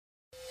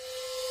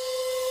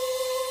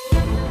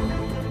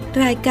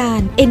รายการ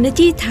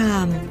Energy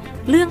Time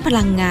เรื่องพ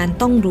ลังงาน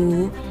ต้องรู้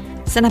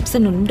สนับส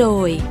นุนโด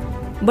ย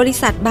บริ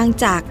ษัทบาง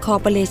จากคอ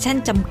ร์ปอเรชั่น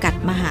จำกัด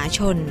มหาช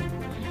น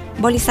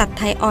บริษัทไ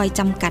ทยออยล์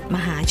จำกัดม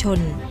หาชน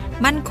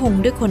มั่นคง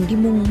ด้วยคนที่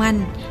มุ่งมั่น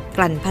ก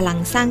ลั่นพลัง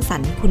สร้างสร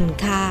รค์คุณ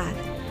ค่า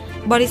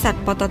บริษัท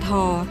ปตท.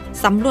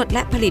สำรวจแล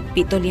ะผลิต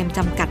ปิโตรเลียมจ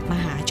ำกัดม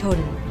หาชน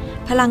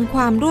พลังค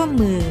วามร่วม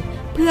มือ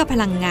เพื่อพ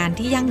ลังงาน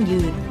ที่ยั่ง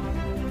ยืน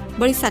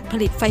บริษัทผ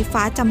ลิตไฟฟ้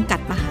าจำกัด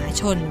มหา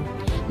ชน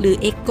หรือ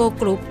เอ็กโก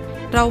กรุ๊ป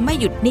เราไม่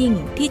หยุดนิ่ง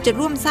ที่จะ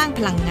ร่วมสร้างพ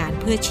ลังงาน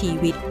เพื่อชี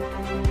วิต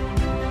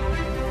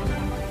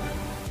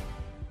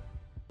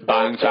บ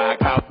างจาก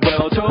ขับเร็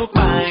วทุกไป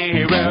ใ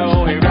ห้เร็ว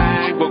ให้แร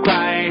งกว่าใคร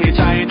ให้ใ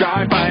จร้า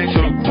ยไป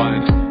ทุกวัน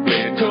เป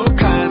ลี่ยนทุก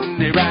คันใ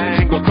ห้แร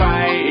งกว่าใคร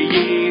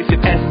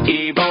20 SE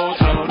Volt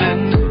เท่านั้น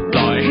ป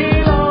ล่อยให้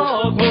โล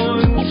กหมุ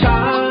นช้า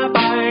ไป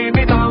ไ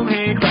ม่ต้องใ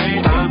ห้ใคร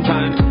ตามทั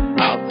น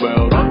อัพเว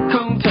ลรถข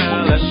องเธอ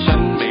และฉั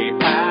นไม่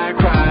แพ้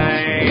ใคร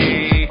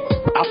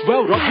อัพเว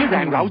ลรถให้แร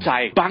งเร้าใจ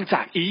บางจ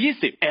าก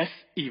E20 S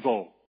Evo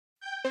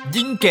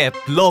ยิ่งเก็บ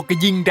โลกก็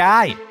ยิ่งได้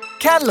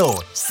แค่โหล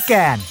ดสแก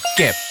น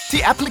เก็บ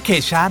ที่แอปพลิเค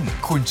ชัน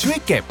คุณช่วย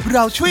เก็บเร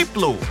าช่วยป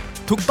ลูก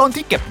ทุกต้น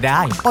ที่เก็บไ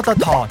ด้ปต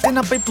ท.จะน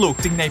ำไปปลูก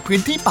จริงในพื้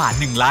นที่ป่า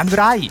1 ล้านไ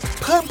ร่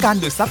เพิ่มการ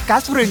ดูดซับก๊า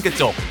ซเรือนกระ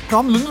จกพร้อ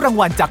มลุ้นราง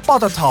วัลจากป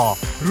ตท.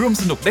ร่วม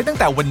สนุกได้ตั้ง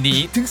แต่วันนี้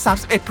ถึง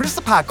31 พฤษ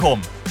ภาคม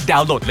ดา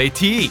วน์โหลดเลย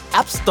ที่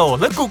App Store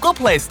และ Google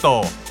Play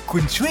Store คุ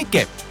ณช่วยเ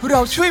ก็บเร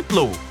าช่วยป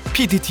ลูก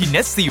PTT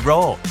Net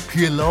Zero เ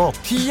พื่อโลก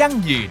ที่ยั่ง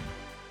ยืน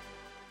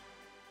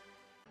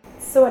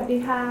สวัสดี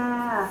ค่ะ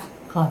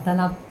ขอต้อน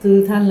รับทุ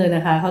กท่านเลยน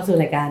ะคะเข้าสู่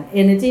รายการ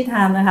Energy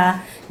Time นะคะ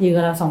อยู่กั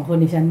บเรา2คน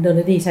ดิฉันดล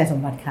ฤดีชัยสม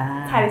บัติค่ะ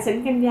ค่ะดิฉัน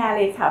กัญญาเ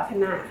ลยค่ะค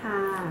ณะค่ะ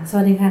ส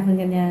วัสดีค่ะคุณ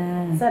กัญญา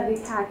สวัสดี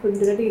ค่ะคุณ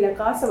ดลฤดีแล้ว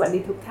ก็สวัสดี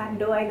ทุกท่าน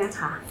ด้วยนะค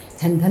ะ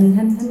ท่าน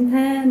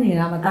นี่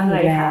เรามาตั้งแ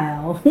ล้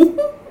ว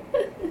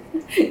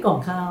กล่อง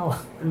ข้าว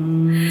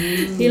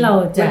ที่เรา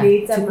จะ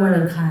ทุกวัน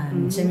อังคาร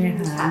ใช่ไหม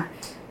คะ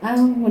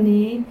วัน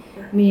นี้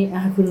มี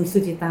คุณสุ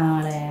จิตา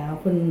แล้ว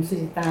คุณสุ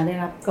จิตาได้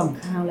รับกล่อง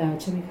ข้าวแล้ว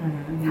ใช่ไหมคะ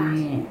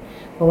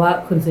เพราะว่า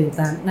คุณสุจิ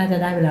ตาน่าจะ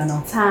ได้ไปแล้วเนา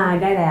ะใช่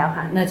ได้แล้ว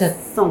ค่ะน่าจะ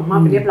ส่งมา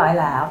ไปเรียบร้อย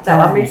แล้วแต่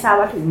ว่าไม่ทราบ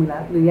ว่าถึงมือแล้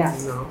วหรือยัง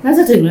เนาะน่าจ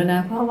ะถึงแล้วน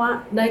ะเพราะว่า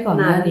ได้ก่อน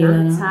หน้านี้แล้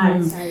วเนาะใช่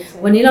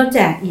วันนี้เราแจ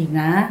กอีก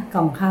นะก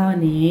ล่องข้าวอั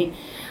นนี้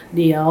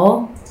เดี๋ยว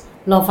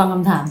เราฟังค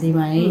ำถามดีไ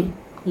หม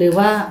หรือ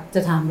ว่าจ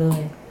ะถามเลย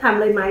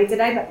ไหมจะ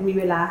ได้แบบมี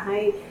เวลาให้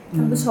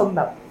ท่านผู้ชมแ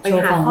บบไป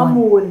หาข้อ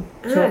มูล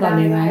โชว์ก่อนไ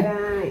ด้ไหม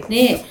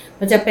นี่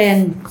มันจะเป็น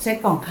เซต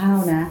กล่องข้าว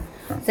นะ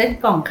เซต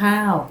กล่องข้า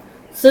ว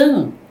ซึ่ง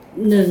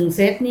1เซ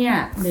ตเนี่ย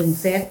1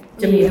เซต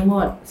จะมีทั้งหม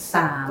ด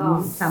3ก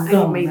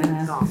ล่องน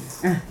ะคะ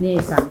นี่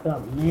3กล่อ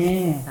งนี่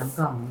3ก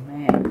ล่องแ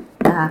ม่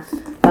นะคะ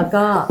แล้ว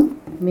ก็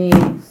มี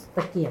ต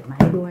ะเกียบมาใ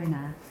ห้ด้วยน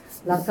ะ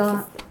แล้วก็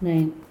ใน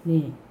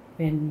นี่เ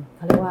ป็นเข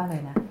าเรียกว่าอะไร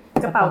นะ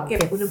กระเป๋าเก็บ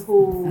อุณหภู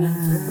มิ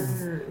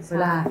เว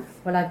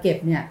ลาเก็บ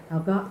เนี่ยเรา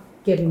ก็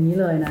เก็บอย่างนี้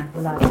เลยนะเว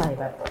ลาใส่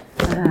แบบ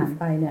อาหาร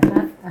ไปเนี่ยถ้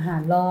าอาหา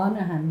รร้อน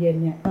อาหารเย็น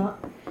เนี่ยก็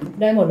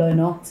ได้หมดเลย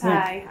เนาะใ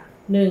ช่ค่ะ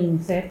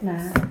1เซตนะ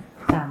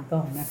3กล่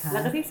องนะคะแล้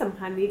วก็ที่สำ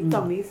คัญนี้กล่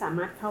องนี้สาม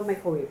ารถเข้าไม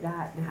โครเวฟได้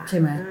นะคะใช่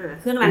ไหม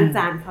เครื่องล้างจ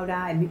านเข้าไ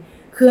ด้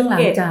เครื่องล้า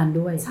งจาน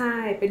ด้วยใช่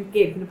เป็นเก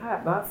รดคุณภาพแบ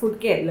บว่าฟู้ด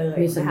เกรดเลย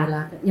มีสัญ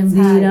ลักษณ์ยัง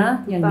ดีนะ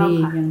ยัง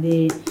ดี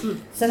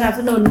สนับส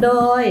นุนโด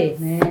ย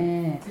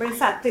บริ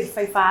ษัทผลิตไฟ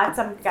ฟ้าจ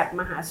ำกัด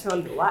มหาชน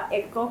หรือว่า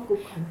Eco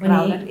Group ของเรา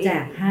นั่นเองแจ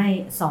กให้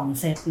2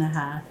เซตนะค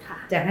ะ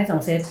แจกให้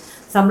2เซต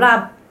สำหรับ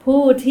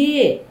ผู้ที่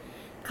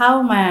เข้า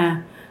มา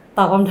ต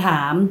อบคำถ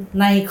าม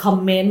ในคอม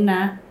เมนต์น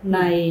ะใน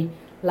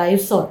ไล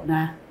ฟ์สดน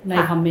ะใน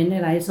คอมเมนต์ใน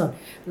ไลฟ์สด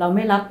เราไ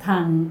ม่รับทา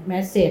งเม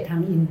สเสจทา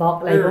งอินบ็อก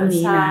ซ์อะไรพวก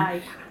นี้นะ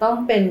ต้อง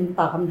เป็นต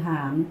อบคำถ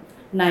าม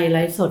ในไล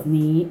ฟ์สด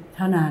นี้เ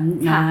ท่านั้น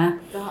นะ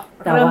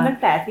เริ่มตั้ง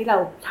แต่ที่เรา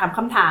ถามค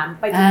ำถาม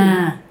ไปจนถึง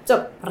จ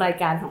บราย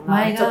การของเรา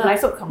จบไล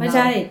ฟ์สดของเราไม่ใ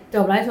ช่จ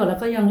บไลฟ์สดแล้ว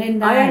ก็ยังเล่น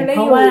ได้เ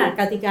พราะว่า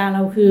กติกาเร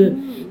าคือ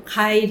ใค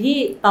รที่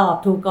ตอบ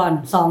ถูกก่อน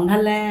2ท่า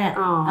นแรก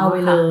เอาไป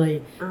เลย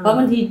เพราะบ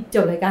างทีจ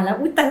บรายการแล้ว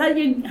อุ๊ยแต่ละ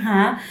ยังหา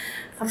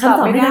คำ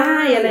ตอบไม่ได้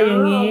อะไรอย่า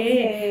งนี้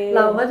เร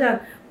าก็จะ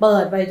เปิ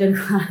ดไปจน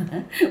ก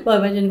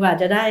ว่า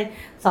จะได้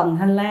2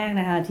ท่านแรก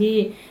นะคะที่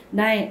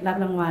ได้รับ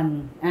รางวัล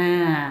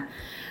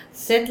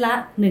เซตละ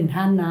1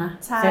ท่านนะ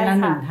เซตละ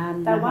1ท่าน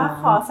แต่ว่า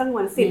ขอสง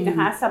วนสิทธิ์นะ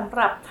คะสำห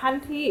รับท่าน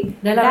ที่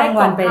ได้รับราง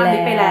วัลไป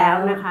แล้ว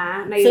นะคะ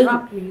ในรอ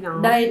บนี้เนาะ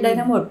ได้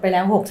ทั้งหมดไปแล้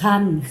ว6ท่า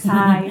นใ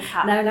ช่ค่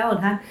ะได้แล้ว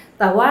6ท่าน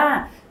แต่ว่า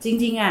จ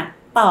ริงๆอ่ะ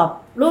ตอบ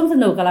ร่วมส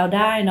นุกกับเราไ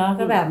ด้เนาะ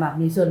ก็แบบ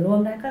มีส่วนร่วม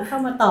ได้ก็เข้า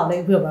มาตอบเล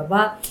ยเผื่อแบบ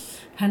ว่า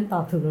ท่านตอ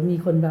บถูกแล้วมี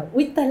คนแบบ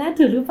อุ๊ยแต่แล้ว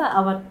ถูกหรือเปล่าเอ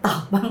ามาตอ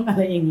บบ้างอะ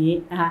ไรอย่างนี้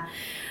นะคะ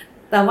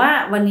แต่ว่า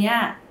วันนี้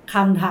ค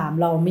ำถาม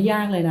เราไม่ย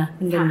ากเลยนะ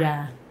คุณกัญญา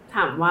ถ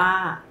ามว่า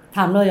ถ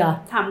ามเลยเหรอ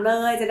ถามเล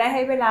ยจะได้ใ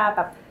ห้เวลาแบ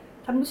บ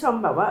ท่านผู้ชม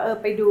แบบว่า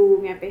ไปดู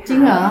ไงไป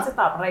หาจะ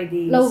ตอบอะไร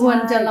ดีเราควร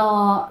จะ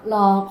ร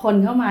อคน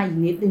เข้ามาอีก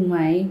นิดนึงไหม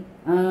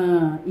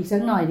อีกสั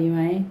กหน่อยดีไห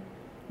ม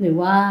หรือ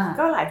ว่า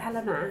ก็หลายท่านแ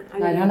ล้วนะ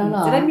หลายท่านแล้วเหร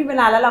อจะได้มีเว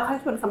ลาแล้วเราค่อย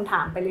ทวนคำถ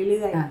ามไปเ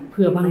รื่อยๆเ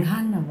ผื่อบางท่า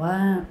นแบบว่า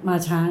มา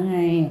ช้าไง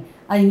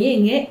อย่าง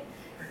นี้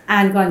อ่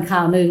านก่อนข่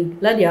าวนึง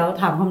แล้วเดี๋ยว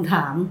ถามคำถ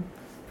าม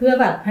เพื่อ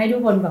แบบให้ทุก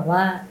คนแบบว่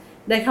า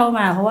ได้เข้าม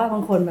าเพราะว่าบา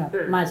งคนแบบ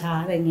มาช้า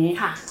อะไรอย่างนี้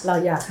เรา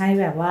อยากให้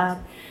แบบว่า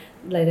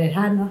หลายๆ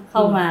ท่านเนาะเข้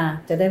ามา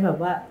จะได้แบบ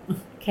ว่า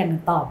แข่ง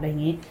ตอบอะไรอย่า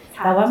งนี้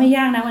แต่ว่าไม่ย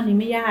ากนะวันนี้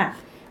ไม่ยาก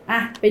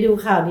ไปดู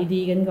ข่าว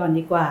ดีๆกันก่อน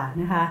ดีกว่า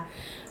นะคะ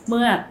เ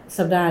มื่อ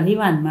สัปดาห์ที่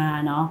ผ่านมา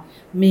เนาะ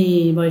มี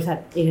บริษัท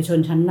เอกชน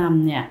ชั้นน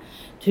ำเนี่ย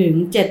ถึง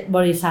7บ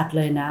ริษัทเ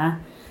ลยนะ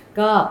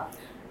ก็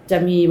จะ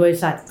มีบริ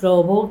ษัท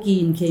Global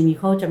Green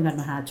Chemical จำกัด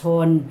มหาช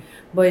น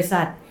บริ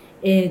ษัท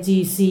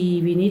AGC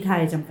วินิไท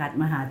ยจำกัด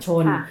มหาช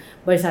น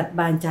บริษัท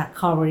บางจาก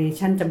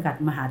Corporation จำกัด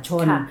มหาช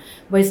น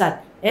บริษัท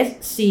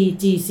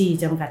SCGC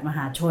จำกัดมห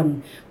าชน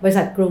บริ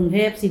ษัทกรุงเท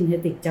พซินเท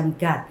ติกจ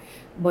ำกัด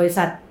บริ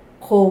ษัท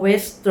โคเว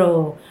สโตร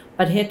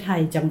ประเทศไท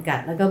ยจำกัด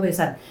แล้วก็บริ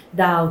ษัท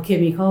ดาวเค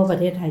มีคอลประ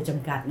เทศไทยจ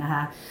ำกัดนะค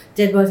ะ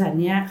7บริษัท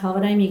นี้เขาก็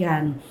ได้มีกา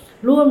ร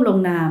ร่วมลง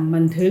นาม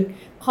บันทึก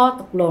ข้อ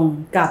ตกลง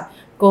กับ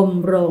กรม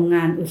โรงง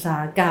านอุตสา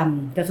หกรรม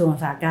กระทรวงอุ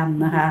ตสาหกรรม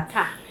นะคะ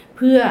เ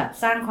พื่อ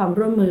สร้างความ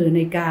ร่วมมือใ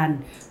นการ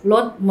ล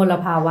ดมล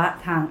ภาวะ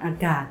ทางอา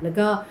กาศแล้ว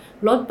ก็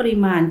ลดปริ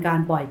มาณการ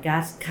ปล่อยก๊า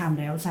ซคาร์บอนไ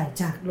ดออกไซด์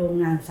จากโรง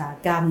งานอุตสาห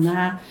กรรมนะ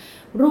คะ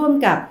ร่วม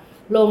กับ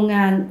โรงง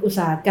านอุต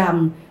สาหกรรม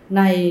ใ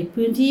น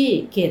พื้นที่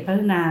เขตพัฒ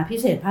นาพิ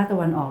เศษภาคตะ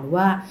วันออกหรือ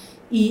ว่า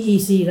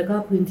EEC แล้วก็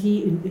พื้นที่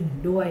อื่น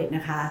ๆด้วยน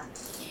ะคะ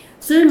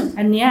ซึ่ง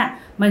อันเนี้ย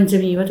มันจะ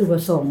มีวัตถุปร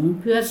ะสงค์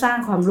เพื่อสร้าง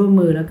ความร่วม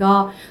มือแล้วก็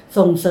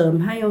ส่งเสริม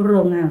ให้โร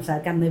งงานอุตสาห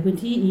กรรมในพื้น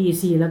ที่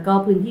EEC แล้วก็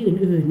พื้นที่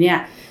อื่นๆเนี่ย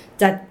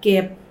จัดเก็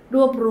บร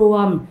วบรว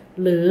ม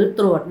หรือ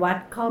ตรวจวัด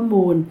ข้อ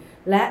มูล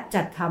และ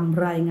จัดท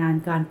ำรายงาน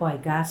การปล่อย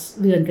ก๊าซ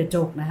เรือนกระจ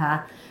กนะคะ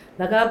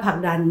แล้วก็ผลัก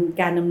ดัน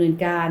การดำเนิน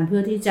การเพื่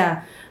อที่จะ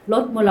ล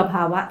ดมลภ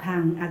าวะทา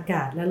งอาก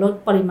าศและลด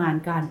ปริมาณ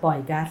การปล่อย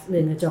ก๊าซเรื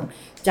อนกระจก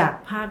จาก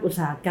ภาคอุต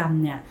สาหกรรม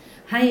เนี่ย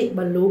ให้บ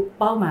รรลุ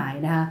เป้าหมาย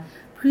นะคะ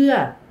เพื่อ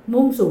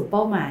มุ่งสู่เ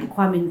ป้าหมายค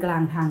วามเป็นกลา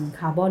งทางค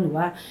าร์บอนหรือ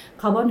ว่า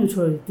คาร์บอนนิวท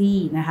รัลิตี้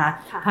นะคะ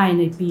ภายใ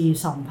นปี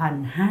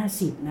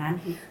 2050 นะ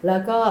แล้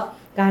วก็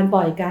การป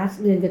ล่อยก๊าซ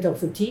เรือนกระจก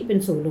สุทธิเป็น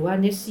ศูนย์หรือว่า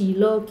Net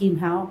Zero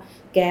Greenhouse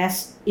Gas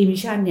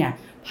Emission เนี่ย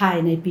ภาย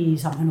ในปี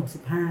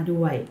 2065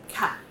 ด้วย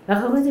แล้ว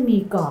เขาก็จะมี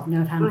กรอบแน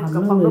วทางความ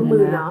ร่วมมื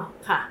อนะ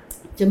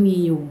จะมี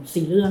อ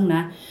ยู่4เรื่องน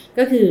ะ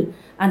ก็คือ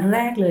อันแร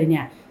กเลยเ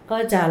นี่ยก็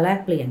จะแลก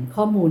เปลี่ยน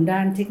ข้อมูลด้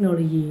านเทคโนโล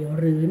ยี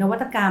หรือนวั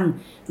ตกรรม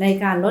ใน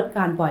การลดก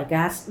ารปล่อย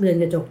ก๊าซเรือน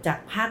กระจกจาก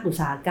ภาคอุต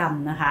สาหกรรม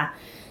นะคะ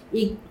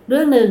อีกเ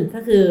รื่องหนึ่งก็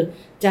คือ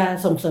จะ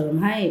ส่งเสริม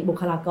ให้บุ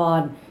คลาก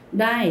ร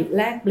ได้แ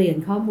ลกเปลี่ยน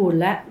ข้อมูล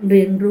และเ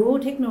รียนรู้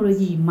เทคโนโล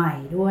ยีใหม่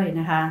ด้วย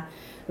นะคะ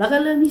แล้วก็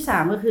เรื่องที่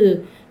3ก็คือ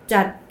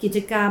จัดกิจ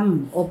กรรม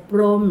อบ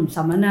รม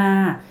สัมมนา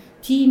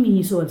ที่มี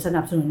ส่วนส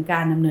นับสนุนกา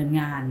รดำเนิน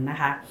งานนะ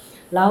คะ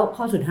แล้ว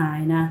ข้อสุดท้าย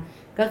นะ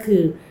ก็คื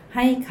อใ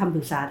ห้คำป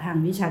รึกษาทาง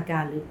วิชากา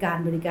รหรือการ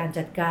บริการ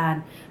จัดการ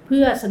เ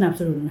พื่อสนับ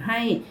สนุนให้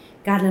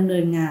การดำเนิ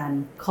นงาน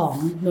ของ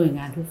หน่วยง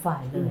านทุกฝ่า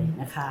ยเลย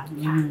นะคะ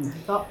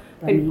ก็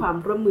เป็นความ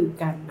ร่วมมือ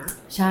กันนะ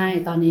ใช่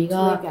ตอนนี้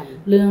ก็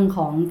เรื่องข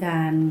องก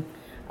าร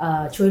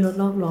ช่วยลด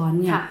โลกร้อน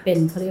เนี่ยเป็น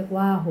เขาเรียก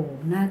ว่าโห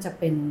น่าจะ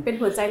เป็น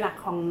หัวใจหลัก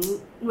ของ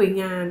หน่วย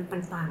งาน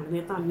ต่างๆเ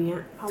นี่ยตอนนี้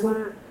เพราะว่า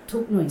ทุ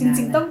กหน่วยงานจ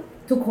ริงๆต้อง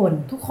ทุกค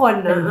น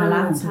นะเป็นภาระ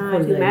ของทุกค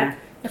นเลยนะ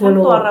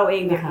ตัวเราเอ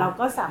งเนี่ยเรา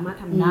ก็สามารถ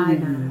ทำได้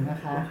นะ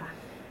คะ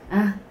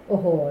โอ้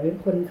โห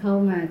คนเข้า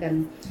มากัน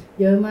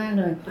เยอะมาก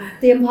เลย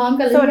เตรียมพร้อม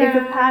กันหรือยังสวัสดี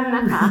ทุกท่านน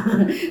ะคะ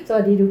ส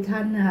วัสดีทุกท่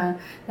านนะคะ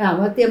ถาม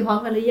ว่าเตรียมพร้อม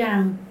กันหรือยัง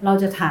เรา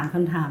จะถามค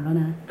ำถามแล้ว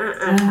นะ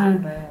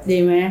ดี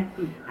ไหม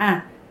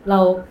เรา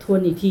ทวน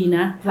อีกทีน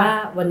ะว่า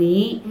วัน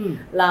นี้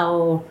เรา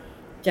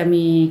จะ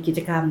มีกิจ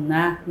กรรมน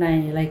ะใน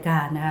รายกา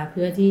รนะคะเ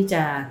พื่อที่จ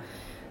ะ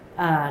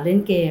เล่น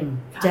เกม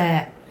แจ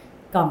ก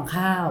กล่อง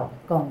ข้า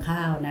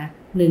วนะ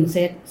1เ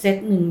ซต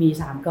1มี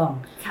3กล่อง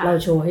เรา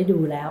โชว์ให้ดู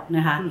แล้วน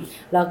ะคะ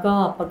แล้วก็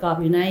ประกอบ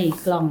อยู่ใน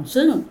กล่อง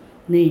ซึ่ง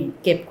นี่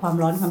เก็บความ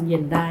ร้อนความเย็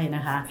นได้น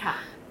ะคะ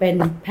เป็น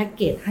แพ็กเ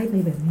กจให้ไป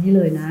แบบนี้เ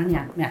ลยนะเนี่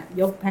ย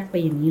ยกแพ็คไป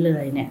อย่างนี้เล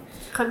ยเนี่ย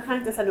ค่อนข้าง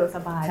จะสะดวกส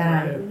บายใช่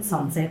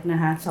2เซตนะ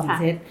คะ2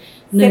เซต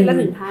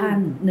1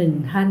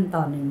ท่านต่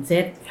อ1เซ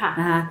ต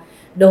นะคะ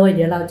โดยเ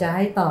ดี๋ยวเราจะใ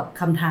ห้ตอบ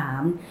คำถา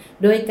ม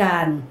ด้วยกา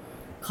ร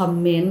คอม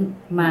เมนต์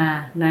มา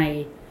ใน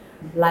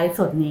ไลฟ์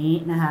สดนี้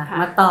นะคะ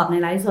มาตอบใน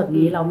ไลฟ์สด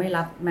นี้เราไม่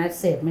รับเมส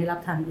เสจไม่รับ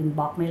ทางอิน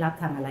บ็อกซ์ไม่รับ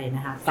ทางอะไรน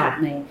ะคะตอบ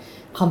ใน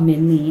คอมเมน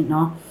ต์นี้เน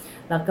าะ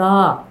แล้วก็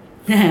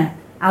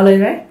เอาเลย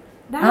ไหม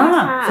ได้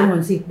ค่ะสงว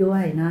นสิทธิ์ด้ว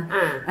ยนะ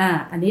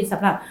อันนี้ส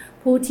ำหรับ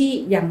ผู้ที่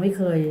ยังไม่เ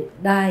คย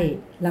ได้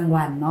ราง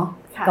วัลเนาะ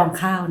กล่อง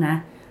ข้าวนะ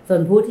ส่ว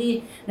นผู้ที่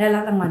ได้รั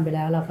บรางวัลไปแ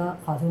ล้วเราก็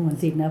ขอสงวน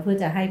สิทธิ์นะเพื่อ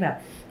จะให้แบบ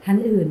ท่าน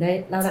อื่นได้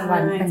รับรางวั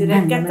ลจะได้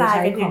กระจาย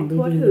ไปของ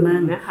ดีๆมา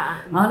กนะคะ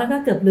แล้วก็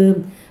เกือบลืม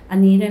อัน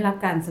นี้ได้รับ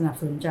การสนับ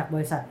สนุนจากบ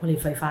ริษัทผลิต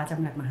ไฟฟ้าจ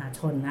ำกัดมหา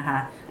ชนนะคะ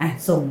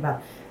ส่งแบบ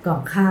กล่อ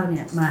งข้าวเ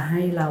นี่ยมาใ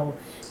ห้เรา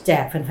แจ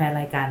กแฟนๆ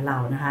รายการเรา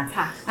นะคะ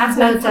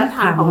เราจะถ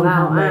ามของเรา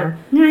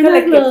ง่ายม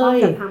ากเลย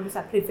กับทางบริ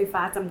ษัทผลิตไฟฟ้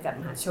าจำกัด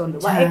มหาชนหรื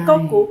อว่า Eco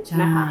Group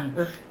นะคะ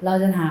เรา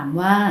จะถาม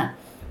ว่า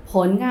ผ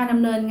ลการด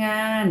ำเนินง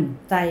าน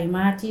ไตรม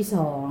าสที่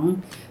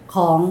2ข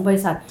องบริ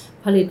ษัท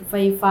ผลิตไฟ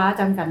ฟ้า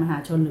จำกัดมหา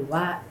ชนหรือ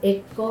ว่า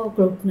Eco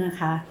Group นะ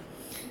คะ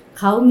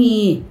เขามี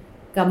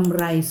กำไ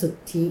รสุท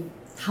ธิ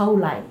เท่า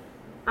ไหร่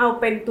เอา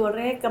เป็นตัวเ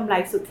ลขกำไร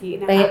สุทธิ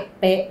นะคะ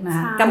เป๊ะๆนะ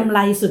คะกำไร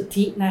สุท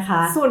ธินะค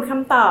ะส่วนค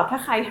ำตอบถ้า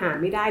ใครหา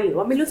ไม่ได้หรือ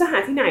ว่าไม่รู้จะหา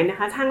ที่ไหนนะ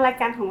คะทางราย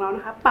การของเราน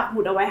ะคะปักห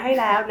มุดเอาไว้ให้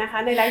แล้วนะคะ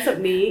ในไลฟ์สด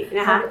นี้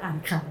นะคะอ่าน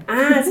ข่าว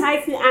ใช่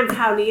คืออ่าน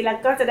ข่าวนี้แล้ว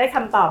ก็จะได้ค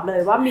ำตอบเล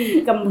ยว่ามี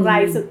กำไร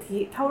สุทธิ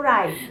เท่าไหร่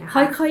นะคะ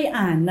ค่อยๆ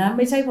อ่านนะไ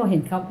ม่ใช่พอเห็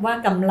นครับว่า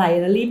กำไร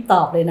แล้วรีบต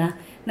อบเลยนะ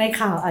ใน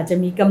ข่าวอาจจะ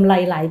มีกำไร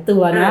หลายตั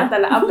วนะแต่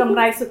เราเอากำไ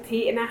รสุท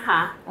ธินะคะ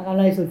กำ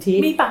ไรสุทธิ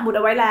มีปักหมุดเ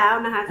อาไว้แล้ว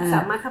นะคะส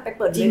ามารถเข้าไปเ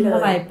ปิดได้เลยจิ้มเข้า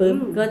ไปปุ๊บ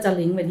ก็จะ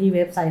ลิงก์ไปที่เ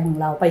ว็บไซต์ของ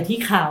เราไปที่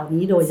ข่าว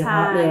นี้โดยเฉพ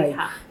าะเลย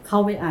เข้า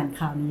ไปอ่าน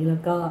ข่าวนี้แล้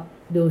วก็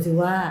ดูซิ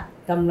ว่า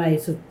กำไร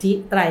สุทธิ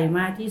ไตรม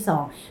าสที่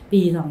2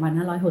ปี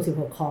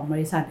2566ของบ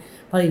ริษัท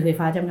ผลิตไฟ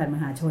ฟ้าจำกัดม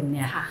หาชนเ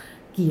นี่ย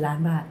กี่ล้า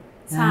นบาท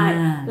ใช่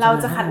เรา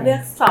จะคัดเลือ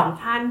ก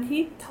2ท่าน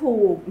ที่ถู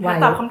ก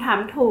ตอบคำถาม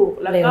ถูก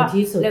แล้วก็เร็ว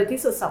ที่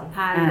สุด2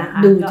ท่านนะค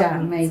ะดูจาก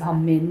ในคอม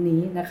เมนต์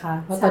นี้นะคะ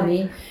เพราะตอนนี้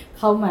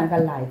เข้ามากั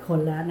นหลายคน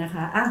แล้วนะค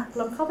ะ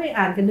ลองเข้าไป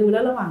อ่านกันดูแล้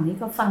วระหว่างนี้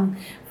ก็ฟั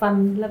ง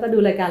แล้วก็ดู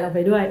รายการเราไป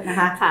ด้วยนะ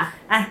คะ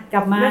ก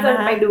ลับมานะค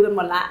ะไปดูกันห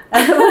มดละ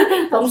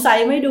สงสัย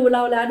ไม่ดูเร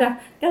าแล้วนะ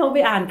ก็ไป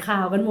อ่านข่า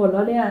วกันหมดแ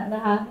ล้วเนี่ยน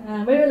ะคะ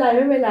ไม่เป็น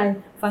ไร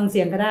ฟังเ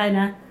สียงก็ได้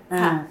นะ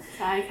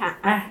ใช่ค่ะ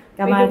ก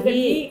ลับมา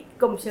ที่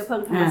กรมเชื้อเพลิ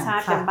งธรรมชา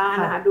ติกันบ้าง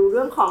นะคะดูเ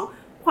รื่องของ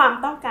ความ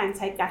ต้องการใ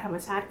ช้ก๊าซธรรม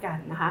ชาติกัน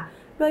นะคะ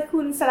โดยคุ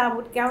ณสราวุ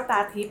ธแก้วตา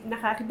ทิพย์น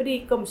ะคะอธิบดี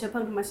กรมเชื้อเพ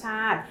ลิงธรรมช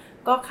าติ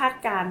ก็คาด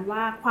การณ์ว่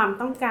าความ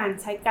ต้องการ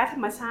ใช้ก๊าซธร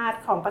รมชาติ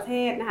ของประเท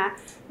ศนะคะ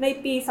ใน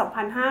ปี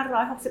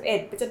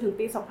 2561 ไปจนถึง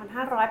ปี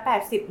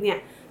 2580 เนี่ย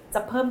จ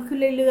ะเพิ่มขึ้น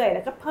เรื่อยๆแ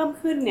ล้วก็เพิ่ม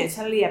ขึ้นเนี่ยเฉ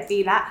ลี่ยปี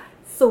ละ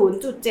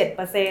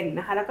 0.7% น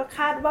ะคะแล้วก็ค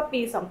าดว่า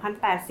ปี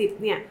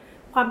 2080 เนี่ย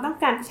ความต้อง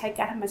การใช้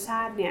ก๊าซธรรมช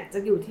าติเนี่ยจะ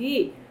อยู่ที่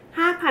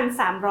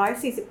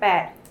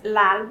 5,348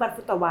 ล้านลูกบาศก์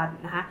ฟุตต่อวัน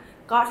นะคะ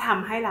ก็ท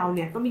ำให้เราเ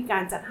นี่ยต้องมีกา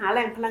รจัดหาแห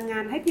ล่งพลังงา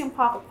นให้เพียงพ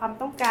อกับความ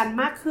ต้องการ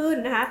มากขึ้น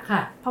นะคะ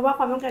เพราะว่าค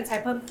วามต้องการใช้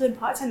เพิ่มขึ้นเ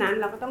พราะฉะนั้น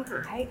เราก็ต้องหา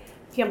ให้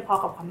เพียงพอ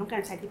กับความต้องกา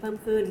รใช้ที่เพิ่ม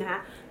ขึ้นนะคะ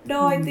โด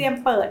ยเตรียม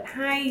เปิดใ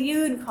ห้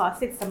ยื่นขอ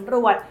สิทธิสำร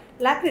วจ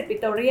และผลิตปิ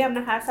โตรเลียม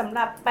นะคะสำห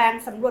รับแปลง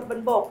สำรวจบน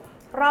บก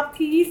รอบ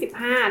ที่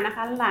 25 นะค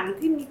ะหลัง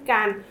ที่มีก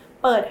าร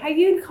เปิดให้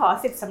ยื่นขอ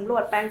สิทธิสำรว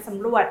จแปลงส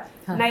ำรวจ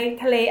ใน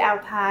ทะเลอ่าว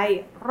ไทย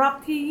รอบ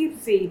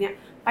ที่ 24 เนี่ย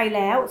ไปแ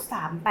ล้ว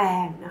3แปล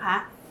งนะคะ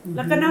แ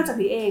ล้วก็นอกจาก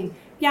นี้เอง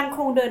ยังค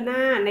งเดินหน้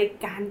าใน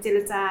การเจร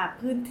จา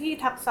พื้นที่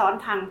ทับซ้อน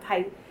ทา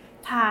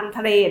งท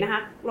ะเลนะค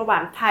ะระหว่า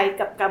งไทย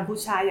กับกัมพู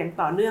ชาอย่าง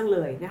ต่อเนื่องเล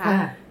ยนะคะ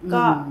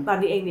ก็ตอน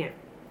นี้เองเนี่ย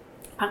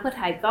พรรคเพื่อไ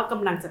ทยก็ก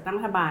ำลังจัดตั้ง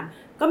รัฐบาล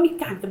ก็มี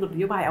การกำหนดน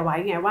โยบายเอาไว้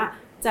ไงว่า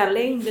จะเ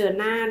ร่งเดิน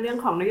หน้าเรื่อง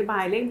ของนโยบา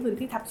ยเร่งพื้น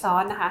ที่ทับซ้อ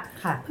นนะคะ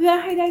เพื่อ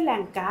ให้ได้แหล่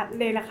งก๊าซ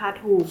ในราคา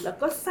ถูกแล้ว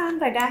ก็สร้าง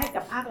รายได้ให้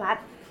กับภาครัฐ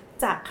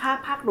จากค่า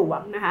ภาคหลวง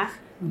นะคะ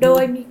โด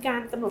ยมีกา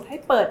รกำหนดให้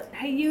เปิด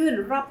ให้ยื่น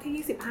รอบที่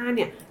 25 เ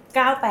นี่ย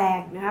 9 แปลง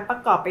นะคะประ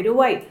กอบไป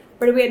ด้วย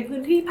บริเวณพื้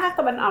นที่ภาค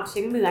ตะวันออกเฉี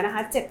ยงเหนือนะค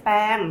ะ7แปล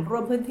งร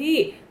วมพื้นที่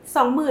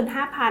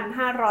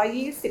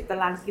 25,520 ตา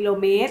รางกิโล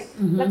เมตร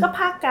แล้วก็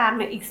ภาคกลางเ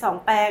นี่ยอีก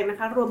2แปลงนะ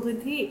คะรวมพื้น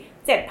ที่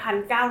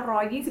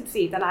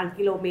 7,924 ตาราง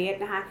กิโลเมตร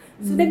นะคะ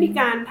ซึ่งได้มี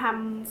การท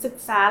ำศึก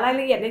ษาราย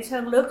ละเอียดในเชิ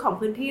งลึกของ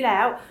พื้นที่แล้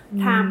ว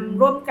ท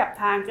ำร่วมกับ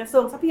ทางกระทร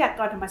วงทรัพยาก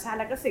รธรรมชาติ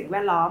และก็สิ่งแว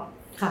ดล้อม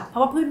เพรา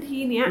ะว่าพื้น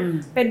ที่นี้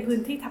เป็นพื้น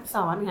ที่ทับ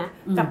ซ้อนไง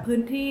กับพื้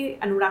นที่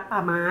อนุรักษ์ป่า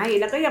ไม้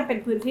แล้วก็ยังเป็น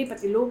พื้นที่ป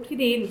ฏิรูปที่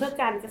ดินเพื่อ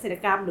การเกษตร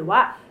กรรมหรือว่า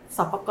ส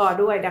ปก.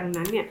ด้วยดัง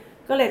นั้นเนี่ย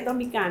ก็เลยต้อง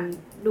มีการ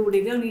ดูใน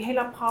เรื่องนี้ให้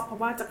รอบคอบเพรา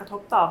ะว่าจะกระท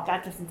บต่อการ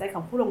ตัดสินใจข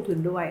องผู้ลงทุน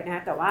ด้วยน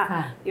ะแต่ว่า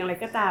อย่างไร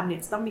ก็ตามเนี่ย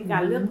จะต้องมีกา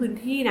รเลือกพื้น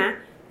ที่นะ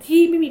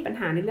ที่ไม่มีปัญ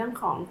หาในเรื่อง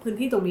ของพื้น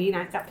ที่ตรงนี้น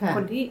ะกับค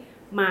นที่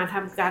มาท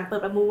ำการเปิ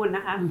ดประมูลน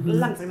ะคะแล้ว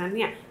หลังจากนั้นเ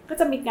นี่ยก็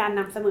จะมีการ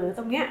นำเสนอต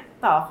รงเนี้ย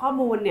ต่อข้อ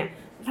มูลเนี่ย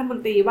รัฐมน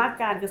ตรีว่า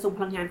การกระทรวงพ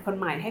ลังงานคน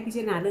ใหม่ให้พิจ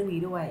ารณาเรื่องนี้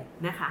ด้วย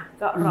นะคะ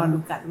ก็รอดู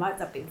กันว่า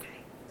จะเป็นใคร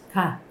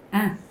ค่ะ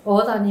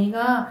ตอนนี้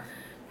ก็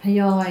ท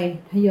ย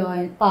อย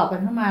ตอบกั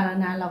นเข้ามาแล้ว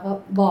นะเราก็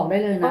บอกได้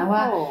เลยนะว่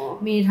า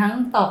มีทั้ง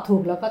ตอบถู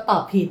กแล้วก็ตอ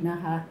บผิดนะ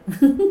คะ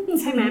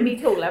ใช่ไหมมี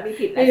ถูกแล้วมี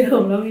ผิดแล้ว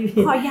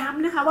ขอย้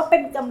ำนะคะว่าเป็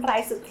นกำไร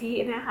สุทธิ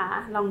นะคะ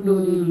ลองดู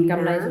ดีๆก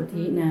ำไรสุท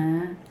ธินะ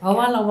เพราะ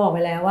ว่าเราบอกไป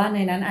แล้วว่าใน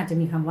นั้นอาจจะ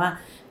มีคำว่า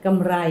ก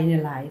ำไรเนี่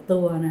ยหลายตั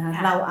วนะคะ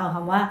เราเอาค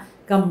ำว่า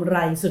กำไร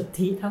สุท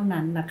ธิเท่า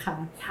นั้นนะคะ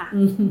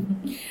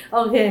โอ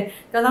เค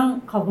ก็ต้อง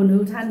ขอบคุณ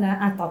ทุกท่านนะ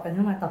ตอบกันเ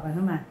ข้าม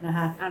านะค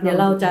ะเดี๋ยว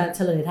เราจะเฉ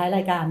ลยท้ายร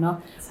ายการเนาะ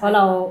เพราะเร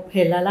าเ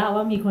ห็นแล้ว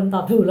ว่ามีคนต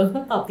อบถูกแล้วก็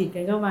ตอบผิด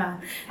กันเข้ามา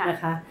นะ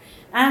คะ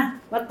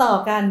มาต่อ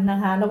กันนะ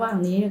คะระหว่าง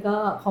นี้ก็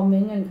คอมเม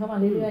นต์กันเข้ามา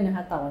เรื่อยๆนะค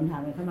ะตอบคำถา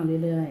มกันเข้ามา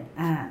เรื่อย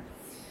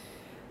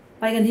ๆ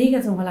ไปกันที่กร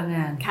ะทรวงพลังง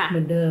านเห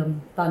มือนเดิม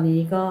ตอนนี้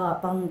ก็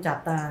ต้องจับ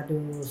ตาดู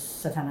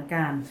สถานก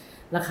ารณ์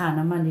ราคา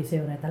น้ำมันดีเซ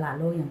ลในตลาด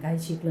โลกอย่างใกล้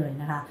ชิดเลย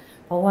นะคะ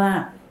เพราะว่า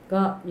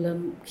ก็เริ่ม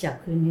ขยับ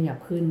ขึ้น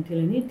ที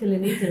ละนิ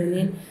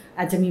ดอ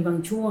าจจะมีบาง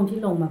ช่วงที่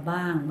ลงมา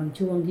บ้างบาง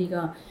ช่วงที่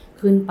ก็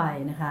ขึ้นไป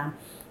นะคะ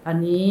ตอน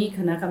นี้ค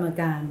ณะกรรม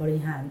การบริ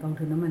หารกอง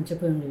ทุนน้ำมันเชื้อ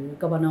เพลิงหรือ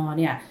กบน.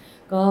เนี่ย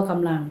ก็ก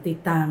ำลังติด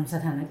ตามส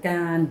ถานก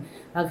ารณ์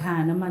ราคา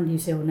น้ำมันดี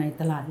เซลใน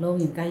ตลาดโลก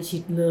อย่างใกล้ชิ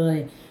ดเลย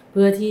เ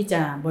พื่อที่จ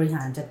ะบริห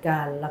ารจัดกา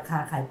รราคา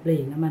ขายปลี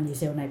กน้ำมันดี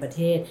เซลในประเ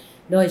ทศ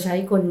โดยใช้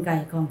กลไก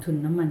กองทุน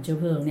น้ำมันเชื้อ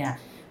เพลิงเนี่ย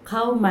เ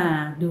ข้ามา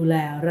ดูแล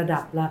ระดั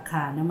บราค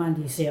าน้ำมัน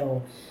ดีเซล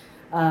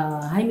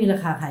ให้มีรา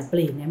คาขายป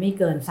ลีกเนี่ยไม่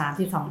เกิน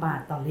32 บา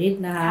ทต่อลิตร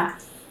นะคะ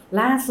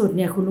ล่าสุดเ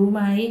นี่ยคุณรู้ไ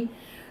หม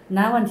ณ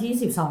วันที่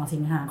12สิ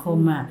งหาคม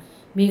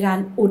มีการ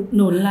อุดห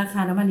นุนราค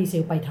าน้ำมันดีเซ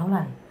ลไปเท่าไห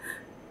ร่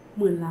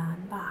10,000 ล้าน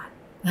บาท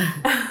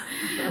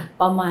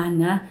ประมาณ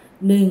นะ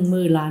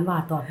10,000 ล้านบา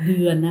ทต่อเดื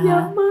อนนะคะเยอ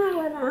ะมาก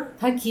เลยนะ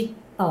ถ้าคิด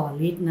ต่อ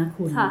ลิตรนะ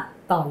คุณ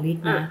ต่อลิต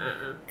รนะ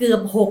เกือ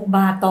บ6 บ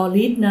าทต่อ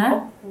ลิตรนะโ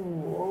อ้โ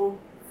ห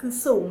คือ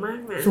สูงมาก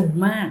นะสูง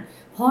มาก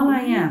เพราะอะไร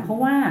เพราะ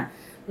ว่า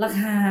รา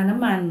คาน้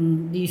ำมัน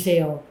ดีเซ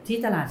ลที่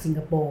ตลาดสิงค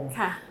โปร์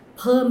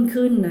เพิ่ม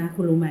ขึ้นนะ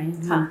คุณรู้ไหม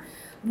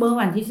เมื่อ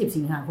วันที่10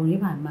สิงหาคม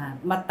ที่ผ่านม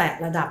าแตะ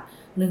ระดับ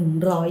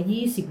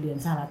120เหรียญ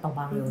สหรัฐต่อบ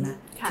าร์เรลนะ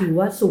ถือ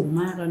ว่าสูง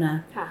มากแล้วนะ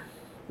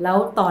แล้ว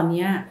ตอน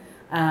นี้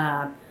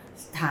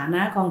ฐาน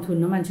ะกองทุน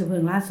น้ำมันเชื้อเพลิ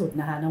งล่าสุด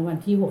นะคะในวัน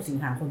ที่6สิง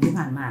หาคมที่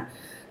ผ่านมา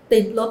ติ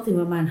ดลบถึง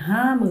ประมาณ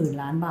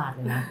 50,000 ล้านบาทเ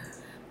ลยนะ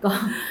ก็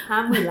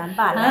 50,000 ล้าน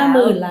บาทแล้ว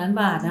 50,000 ล้าน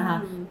บาทนะคะ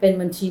เป็น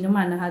บัญชีน้ำ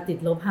มันนะคะติด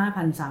ลบ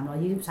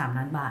 5,323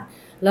 ล้านบาท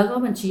แล้วก็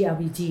บัญชี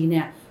LPG เ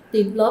นี่ย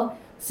ติดลบ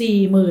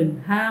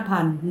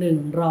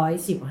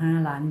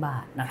 45,115 ล้านบา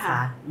ทนะค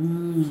ะ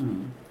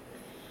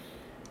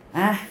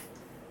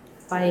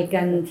ไป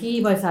กันที่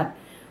บริษัท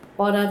ป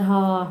ตท.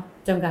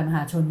จำกัดมห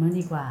าชนมาก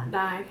ดีกว่าไ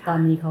ด้ค่ะตอน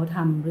นี้เขาท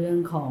ำเรื่อง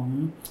ของ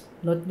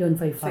รถยนต์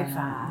ไฟ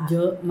ฟ้าเย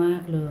อะมา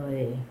กเลย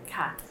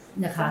ค่ะ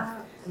นะคะ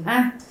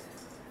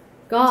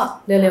ก็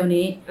เร็วๆ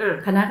นี้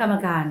คณะกรรม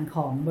การข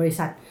องบริ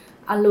ษัท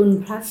อรุณ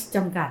พลัสจ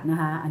ำกัดนะ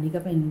คะอันนี้ก็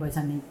เป็นบริษั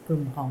ทในก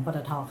ลุ่มของปต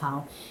ท.เขา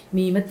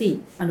มีมติ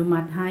อนุมั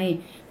ติให้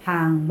ทา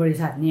งบริ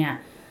ษัทเนี่ย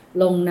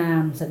ลงนา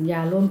มสัญญา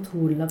ร่วม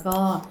ทุนแล้วก็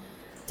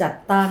จัด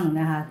ตั้ง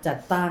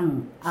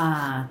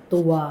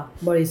ตัว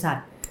บริษัท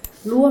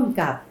ร่วม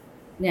กับ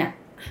เนี่ย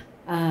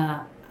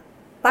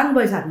ตั้งบ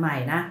ริษัทใหม่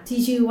นะที่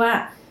ชื่อว่า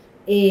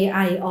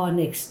AI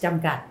Onyx จ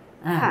ำกัด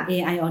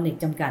AI Onyx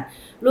จำกัด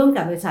ร่วม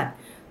กับบริษัท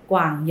ก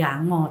ว่างหยาง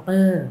มอเต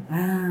อร์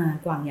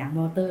กว่างหยางม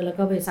อเตอร์แล้ว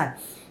ก็บริษัท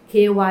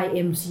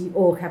KYMCO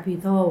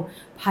Capital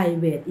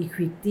Private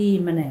Equity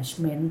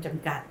Management จ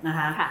ำกัดนะค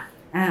ะ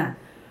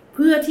เ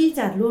พื่อที่จ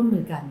ะร่วมมื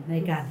อกันใน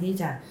การที่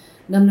จะ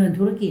ดำเนิน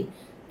ธุรกิจ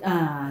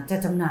จะ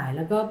จำหน่ายแ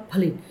ล้วก็ผ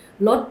ลิต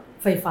รถ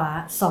ไฟฟ้า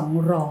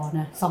2 ล้อ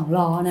นะ2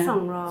 ล้อนะ2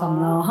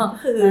 ล้อ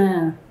คือ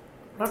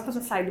รถมอเต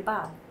อร์ไซค์หรือเปล่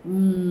า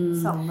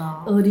2 ล้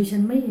อดิฉั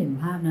นไม่เห็น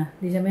ภาพนะ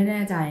ดิฉันไม่แน่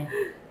ใจ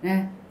นะ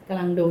กำ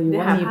ลังดูอยู่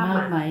ว่ามีภา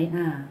พไหม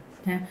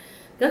นะ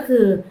ก็คื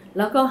อแ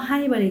ล้วก็ให้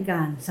บริก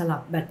ารสลั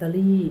บแบตเตอ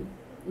รี่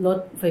รถ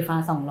ไฟฟ้า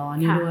2 ล้อ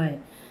นี่ด้วย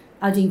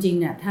เอาจริงๆ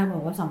เนี่ยถ้าบอ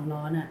กว่า2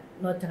 ล้อน่ะ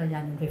รถจักรยา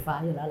นยนต์ไฟฟ้า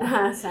อยู่แล้วแหละ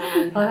ใช่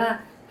เพราะ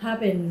ถ้า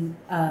เป็น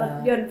รถ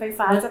ยนต์ไฟ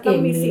ฟ้าจะต้อง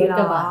มี4 ล้อ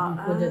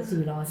ควรจะ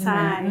4 ล้อใช่ไห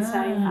มใ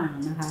ช่ค่ะ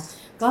นะคะ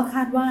ก็ค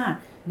าดว่า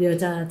เดี๋ยว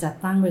จะจัด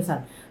ตั้งบริษัท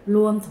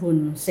ร่วมทุน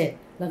เสร็จ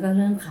แล้วก็เ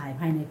ริ่มขาย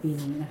ภายในปี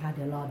นี้นะคะเ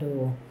ดี๋ยวรอดู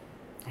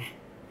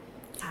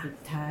ปิด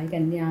ท้ายกั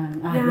นยัง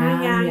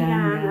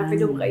ไป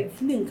ดูกันอีก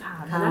ที่1ข่าว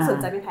น่าสน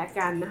ใจไม่แพ้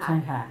กันนะค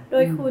ะโด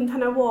ยคุณธ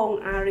นวงศ์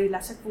อารี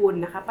รัชกุล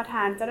นะคะประธ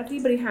านเจ้าหน้าที่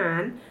บริหา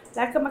รแล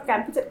ะกรรมการ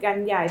ผู้จัดการ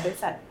ใหญ่บริ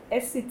ษัท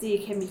SCG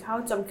Chemical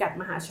จำกัด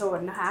มหาชน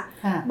นะคะ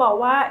บอก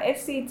ว่า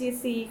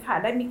SCGC ค่ะ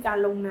ได้มีการ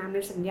ลงนามใน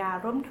สัญญา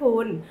ร่วมทุ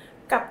น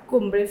กับก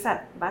ลุ่มบริษัท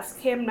บัส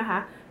เคมนะคะ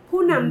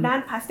ผู้นำด้าน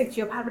พลาสติก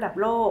ชีวภาพระดับ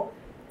โลก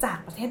จาก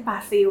ประเทศบรา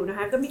ซิลนะค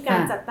ะก็มีการ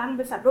จัดตั้งบ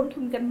ริษัทร่วม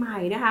ทุนกันใหม่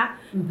นะคะ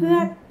เพื่อ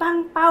ตั้ง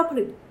เป้าผ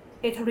ลิต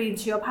เอทิลีน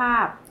ชีวภา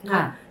พ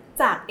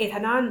จากเอทา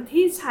นอล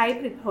ที่ใช้ผ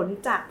ลิตผล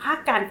จากภาค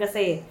การเกษ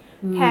ตร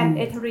แทนเ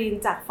อทิลีน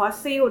จากฟอส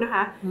ซิลนะค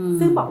ะ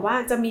ซึ่งบอกว่า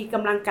จะมีก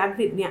ำลังการผ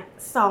ลิตเนี่ย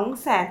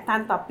 200,000 ตั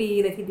นต่อปี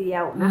เลยทีเดีย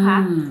วนะคะ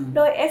โด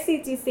ย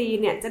SCGC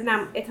เนี่ยจะน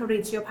ำเอทิลี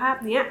นชีวภาพ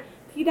นี้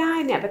ที่ได้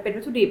เนี่ยไปเป็น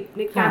วัตถุดิบใ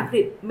นการผ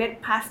ลิตเม็ด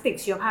พลาสติก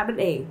ชีวภาพนั่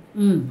นเอง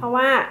เพราะ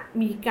ว่า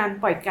มีการ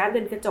ปล่อยก๊าซเรื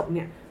อนกระจกเ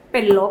นี่ยเ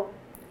ป็นลบ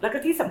แล้วก็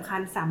ที่สำคัญ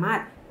สามาร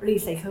ถรี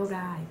ไซเคิลไ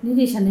ด้นี่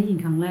ดิฉันได้ยิน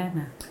ครั้งแรก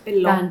นะ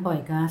การปล่อย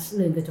ก๊าซเ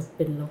รือนกระจกเ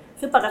ป็นลบ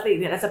คือปกติ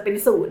เนี่ยเราจะเป็น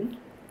0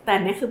แต่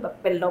นี่คือแบบ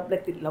เป็นลบเล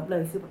ยติดลบเล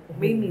ยคือแบบ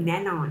ไม่มีแน่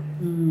นอน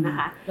นะค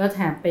ะแล้วแถ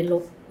มเป็นล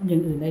บอย่า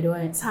งอื่นได้ด้ว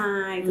ยใช่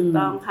ถูก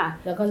ต้องค่ะ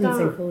แล้วก็รีไ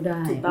ซเคิลได้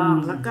ถูกต้อง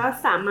แล้วก็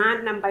สามารถ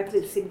นำไปผ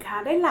ลิตสินค้า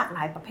ได้หลากหล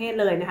ายประเภท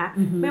เลยนะคะ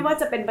ไม่ว่า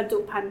จะเป็นบรรจุ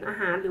ภัณฑ์อา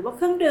หารหรือว่าเ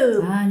ครื่องดื่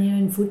มนี่เ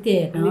ป็นฟู้ดเกร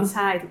ดเนาะใ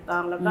ช่ถูกต้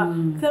องแล้วก็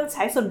เครื่องใ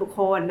ช้ส่วนบุคค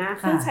ลนะ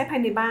เครื่องใช้ภา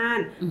ยในบ้าน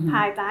ภ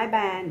ายใต้แบ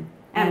รนด์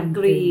แอมก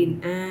รีน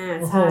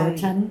ใช่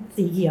ชั้น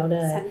สีเขียวเล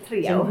ยชั้นเ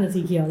ขียวคือ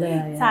สีเขียวเล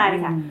ยใช่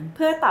ค่ะเ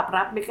พื่อตอบ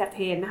รับเมกะเท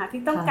รนด์นะคะ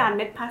ที่ต้องการเ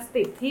ม็ดพลาส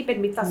ติกที่เป็น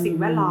มิตรต่อสิ่ง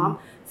แวดล้อม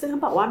ซึ่งเขา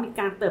บอกว่ามี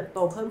การเติบโต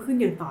เพิ่มขึ้น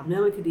อย่างต่อเนื่อ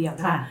งเลยทีเดียว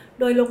นะคะ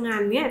โดยโรงงา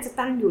นนี้จะ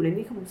ตั้งอยู่ใน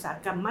นิคมอุตสาห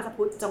กรรมมาตุ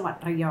พุทธจังหวัด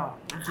ระยอง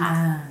นะคะ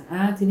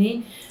ทีนี้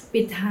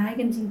ปิดท้าย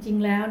กันจริง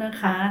ๆแล้วนะ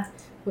คะ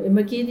เ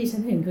มื่อกี้ที่ฉั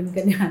นเห็นคุณ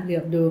กัญญาเหลื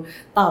อบดู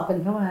ตอบกัน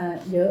เข้ามา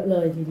เยอะเล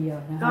ยทีเดียว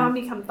นะคะก็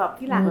มีคำตอบ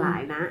ที่หลากหลา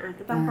ยนะ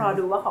ก็ต้องรอ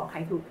ดูว่าของใคร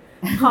ถูก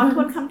ขอท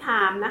วนคำถ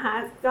ามนะคะ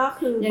ก็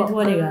คือบอก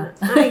ว่า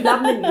อีกรอบ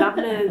ห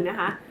นึ่งนะ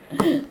คะ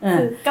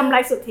คือกำไร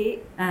สุทธิ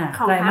ข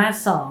องไตรมา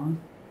ส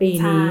 2ปี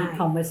นี้ข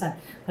องบริษัท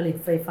ผลิต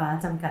ไฟฟ้า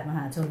จำกัดมห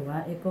าชนหรือว่า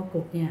เอโกก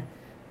รุ๊ปเนี่ย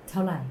เท่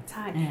าไหร่ใ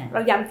ช่เร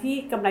าย้ำที่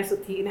กำไรสุท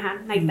ธินะคะ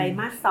ในไตร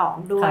มาส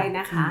 2ด้วย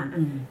นะคะ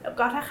แล้ว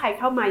ก็ถ้าใคร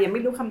เข้ามายังไ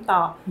ม่รู้คำต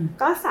อบ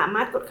ก็สาม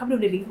ารถกดเข้าดู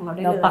ในลิงก์ของเราไ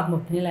ด้เลยเราปักหมุ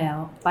ดให้แล้ว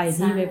ไป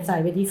ที่เว็บไซ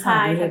ต์ไปที่ข่า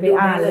วเลยไป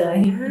อ่านเลย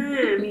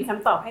มีค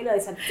ำตอบให้เลย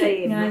ชัดเจ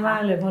นง่ายมา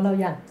กเลยเพราะเรา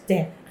อยากแจ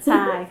กใ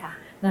ช่ค่ะ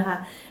นะคะ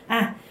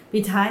ปิ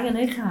ดท้ายกัน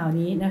ด้วยข่าว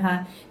นี้นะคะ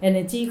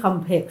Energy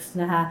Complex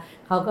นะคะ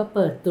เขาก็เ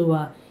ปิดตัว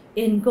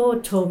Engo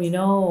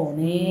Terminal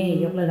นี่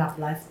ยกระดับ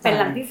ไลฟ์สไตล์เป็น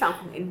หลังที่2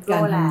ของ Engo กา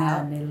ร แล้ว ทำงา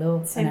นในโลก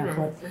อนาค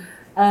ต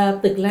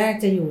ตึกแรก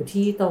จะอยู่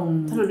ที่ตรง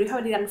ถนนวิภาว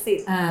ดีรังสิต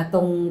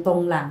ตรง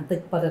หลังตึ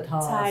กปตท.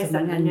สำ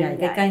นักงานใหญ่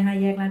ใกล้ๆ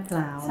5แยกลาดพ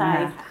ร้าว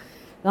นะคะ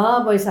แล้ว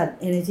บริษัท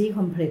Energy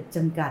Complex จ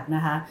ำกัดน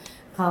ะคะ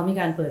เขามี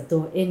การเปิดตั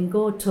ว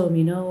Engo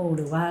Terminal ห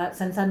รือว่า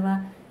สั้นๆว่า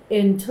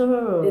Enter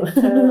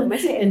ไม่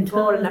ใช่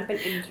Engo นะเป็น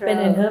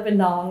Enter เป็น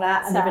น้องละ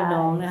อันนี้เป็น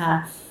น้องนะคะ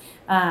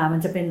มัน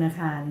จะเป็นอา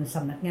คารส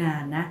ำนักงา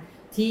นนะ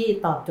ที่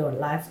ตอบโจทย์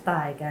ไลฟ์สไต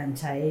ล์การ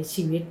ใช้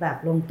ชีวิตแบบ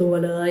ลงตัว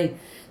เลย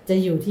จะ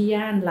อยู่ที่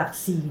ย่านหลัก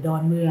4ดอ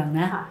นเมือง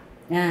นะ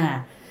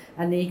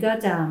อันนี้ก็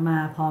จะมา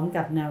พร้อม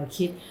กับแนว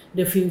คิด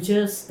The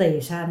Future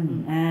Station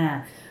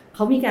เข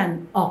ามีการ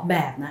ออกแบ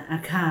บนะอา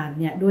คาร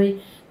เนี่ยด้วย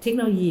เทคโน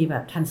โลยีแบ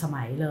บทันส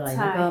มัยเลยแ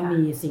ล้วก็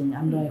มีสิ่ง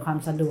อำนวยความ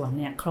สะดวกเ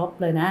นี่ยครบ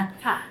เลยนะ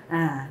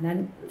นั้น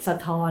สะ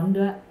ท้อน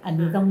ด้วยอัน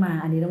นี้ต้องมา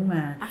อันนี้ต้องม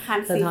า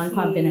สะท้อนค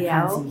วามเป็นอาคา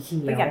รสีเขี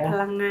ยวประหยัดพ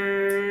ลังงา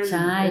นใ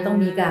ช่ต้อง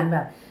มีการแบ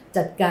บ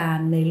จัดการ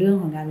ในเรื่อง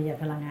ของการประหยัด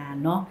พลังงาน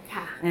เนาะ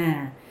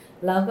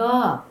แล้วก็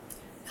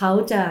เขา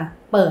จะ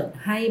เปิด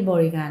ให้บ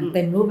ริการเ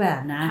ต็มรูปแบ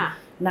บนะ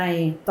ใน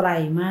ไตร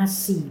มา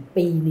ส4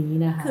ปีนี้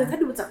นะคะคือถ้า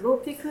ดูจากรูป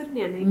ที่ขึ้นเ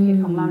นี่ยในเพจ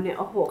ของเราเนี่ย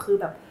โอ้โหคือ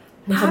แบบ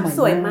ภาพส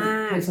วยม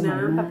ากนะ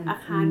แบบอา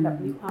คารแบบ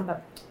มีความแบบ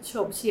โฉ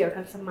บเฉี่ยว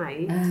ทันสมัย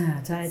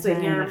สวย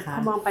งามพ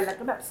อมองไปแล้ว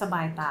ก็แบบสบ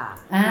ายตา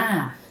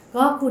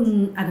ก็คุณ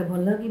อัธพ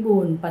ล เลิศวิบู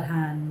ลย์ประธ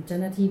านเจ้า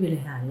หน้าที่บริ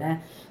หารและ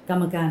กร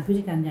รมการผู้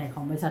จัดการใหญ่ข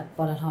องบริษัทป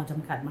ตท.จ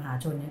ำกัดมหา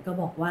ชนเนี่ยก็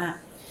บอกว่า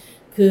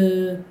คือ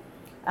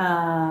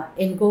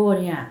Engo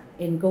เ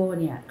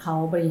นี่ยเขา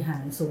บริหา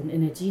รศูนย์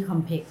Energy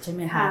Complex ใช่ไ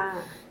หมคะ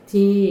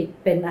ที่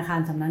เป็นอาคาร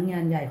สำนักงา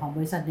นใหญ่ของบ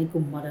ริษัทในก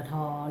ลุ่มปตท.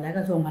และก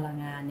ระทรวงพลัง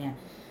งานเนี่ย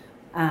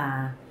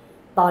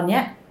ตอนเนี้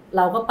ยเ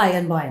ราก็ไป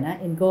กันบ่อยนะ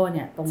Engo เ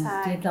นี่ยตรง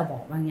ที่เราบอ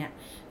กว่าเนี่ย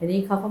ทีนี้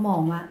เขาก็มอ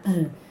งว่า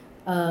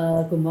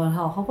กลุ่มปตท.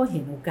เขาก็เห็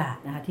นโอกาส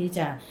นะคะที่จ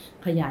ะ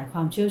ขยายคว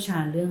ามเชี่ยวชา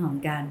ญเรื่องของ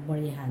การบ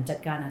ริหารจัด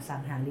การอสั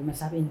งหาริม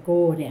ทรัพย์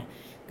Engo เนี่ย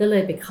ก็เล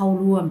ยไปเข้า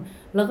ร่วม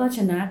แล้วก็ช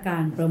นะกา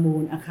รประมู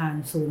ลอาคาร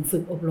ศูนย์ฝึ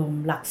กอบรม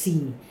หลัก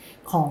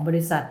4ของบ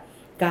ริษัท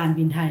การ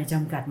บินไทยจ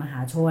ำกัดมหา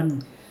ชน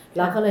แ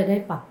ล้วก็เลยได้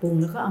ปรับปรุง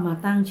แล้วก็เอามา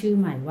ตั้งชื่อ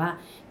ใหม่ว่า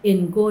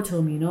Engo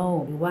Terminal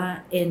หรือว่า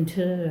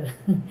Enter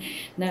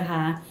นะค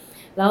ะ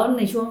แล้วใ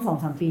นช่วง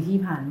 2-3 ปีที่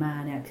ผ่านมา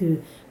เนี่ยคือ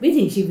วิ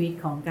ถีชีวิต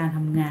ของการท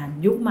ำงาน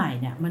ยุคใหม่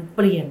เนี่ยมันเ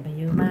ปลี่ยนไป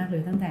เยอะมากเล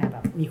ยตั้งแต่แบ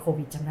บมีโค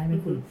วิดจำได้ไหม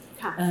คุณ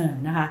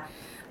นะคะ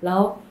แล้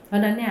วเพรา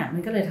ะนั้นเนี่ยมั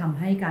นก็เลยทำ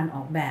ให้การอ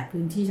อกแบบ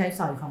พื้นที่ใช้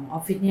สอยของออ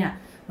ฟฟิศเนี่ย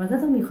มันก็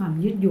ต้องมีความ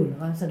ยืดหยุ่นแล้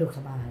วก็สะดวกส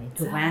บาย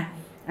ถูกไหม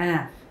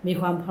มี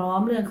ความพร้อม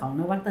เรื่องของ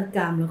นวัตก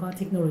รรมแล้วก็เ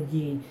ทคโนโล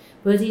ยี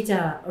เพื่อที่จะ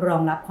รอ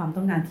งรับความ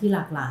ต้องการที่หล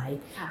ากหลาย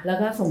แล้ว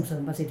ก็ส่งเสริ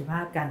มประสิทธิภา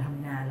พการท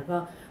ำงานแล้วก็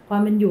ควา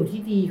มเป็นอยู่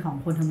ที่ดีของ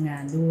คนทำงา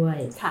นด้วย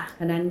เพ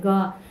ราะนั้นก็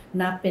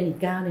นับเป็นอีก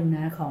ก้าวหนึ่งน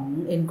ะของ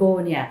Engo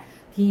เนี่ย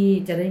ที่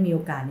จะได้มีโอ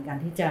กาสในการ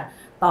ที่จะ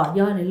ต่อย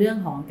อดในเรื่อง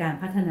ของการ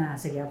พัฒนา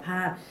ศักยภ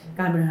าพ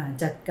การบริหาร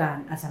จัดการ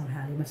อสังหา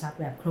ริมทรัพย์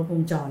แบบครบว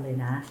งจรเลย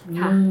นะ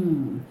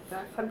ก็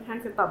ค่อนข้าง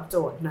จะตอบโจ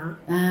ทย์นะ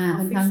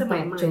ค่อนข้างต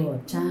อบโจท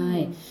ย์ใช่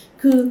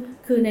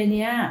คือในเ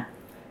นี้ย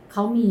เข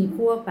ามีพ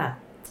วกแบบ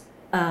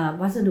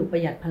วัสดุปร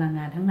ะหยัดพลังง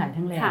านทั้งหลาย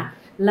ทั้งแหล่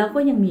แล้วก็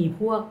ยังมี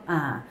พวก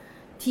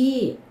ที่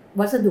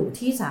วัสดุ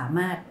ที่สาม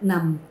ารถน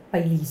ำไป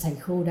รีไซ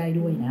เคิลได้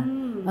ด้วยนะ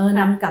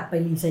นำกลับไป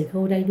รีไซเคิ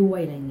ลได้ด้วย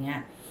อะไรเงี้ย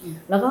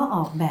แล้วก็อ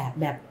อกแบบ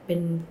เป็น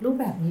รูป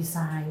แบบดีไซ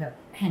น์แบบ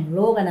แห่งโล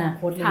กอนา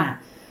คตเลยนะ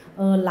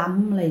ล้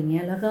ำอะไรเ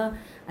งี้ยแล้วก็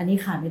อันนี้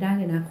ขาดไม่ได้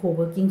เลยนะ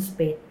co-working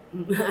space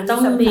ต้อ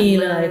งมี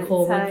เลย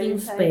co-working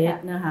space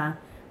นะคะ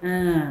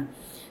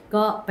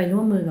ก็ไปร่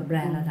วมมือกับแบร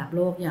นด์ระดับโ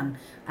ลกอย่าง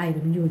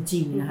IWG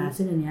นะคะ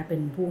ซึ่งอันนี้เป็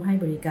นผู้ให้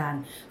บริการ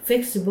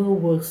flexible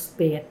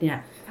workspace เนี่ย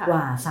ก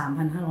ว่า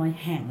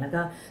 3,500 แห่งแล้ว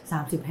ก็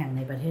30แห่งใ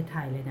นประเทศไท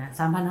ยเลยนะ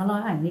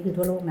 3,500 แห่งนี่คือ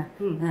ทั่วโลกนะ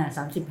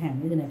30แห่ง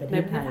นี่คือในประเท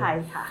ศไทย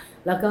ค่ะ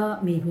แล้วก็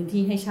มีพื้น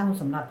ที่ให้เช่า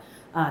สำหรับ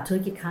ธุร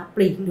กิจค้าป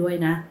ลีกด้วย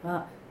นะก็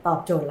ตอบ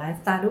โจทย์ไล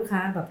ฟ์สไตล์ลูกค้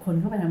าแบบคน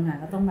เข้าไปทำงาน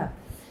ก็ต้องแบบ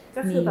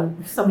ก็คือแบบ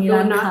สมดุ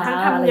ลเนาะทั้ง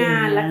ทำงา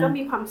นแล้วก็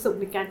มีความสุข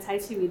ในการใช้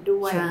ชีวิต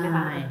ด้วยนะค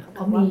ะเข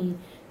ามี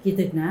กี่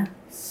ตึกนะ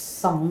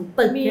2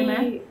ตึกใช่ไหม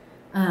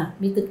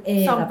มีตึก A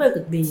กับ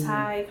ตึก B ใ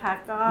ช่ค่ะ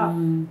ก็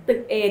ตึ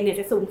ก A เนี่ย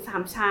จะสูง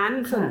3ชั้น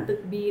ส่วนตึ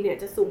ก B เนี่ย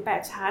จะสูง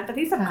8ชั้นแต่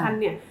ที่สำคัญ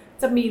เนี่ย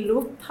จะมีรู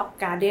ฟท็อป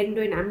การ์เด้น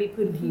ด้วยนะมี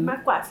พื้นที่มา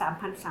กกว่า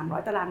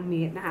 3,300 ตารางเม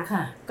ตรนะคะ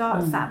ก็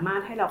สามาร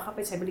ถให้เราเข้าไป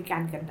ใช้บริกา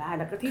รกันได้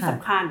แล้วก็ที่ส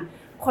ำคัญ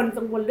คน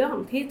กังวลเรื่องข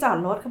องที่จอด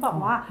รถเขาบอก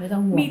ว่า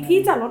มีที่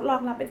จอดรถรอ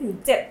งรับไปถึง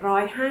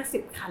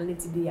750คันเลย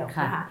ทีเดียว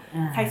นะคะ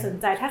ใครสน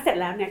ใจถ้าเสร็จ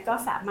แล้วเนี่ยก็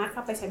สามารถเข้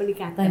าไปใช้บริ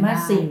การไตรมา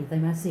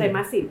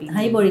ส 4ปีใ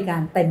ห้บริกา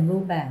รเต็มรู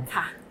ปแบบ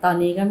ตอน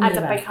นี้ก็มีอาจจ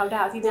ะไปเค้าด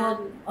าวที่นั่น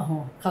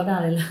เค้าดาว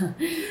เลยล่ะ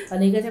ตอน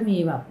นี้ก็จะมี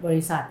แบบบ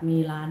ริษัทมี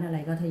ร้านอะไร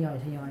ก็ทยอ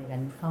ยกั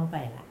นเข้าไป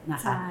ละนะ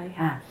คะ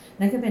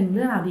นั่นก็เป็นเ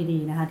รื่องราวดี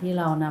ๆนะคะที่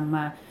เรานำม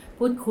า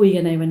พูดคุยกั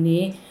นในวัน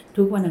นี้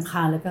ทุกวันอังค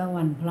ารแล้วก็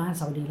วันพฤหั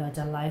สบดีเราจ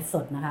ะไลฟ์ส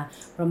ดนะคะ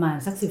ประมาณ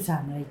สัก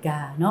 13:00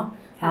 น.เนาะ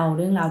เอาเ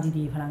รื่องราว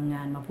ดีๆพลังง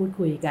านมาพูด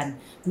คุยกัน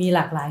มีหล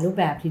ากหลายรูป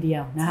แบบทีเดีย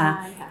วนะคะ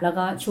แล้ว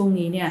ก็ช่วง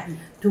นี้เนี่ย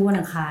ทุกวัน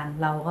อังคาร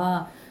เราก็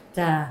จ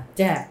ะ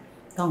แจก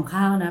กล่อง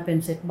ข้าวนะเป็น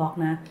เซตบ็อก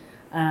นะ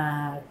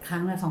ครั้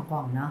งละ2กล่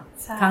องเนาะ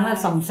ครั้งละ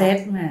2เซต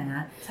น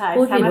ะ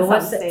พูดผิดว่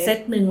าเซต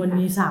นึงมัน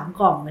มี3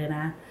กล่องเลยน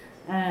ะ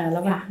แล้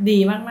วมันดี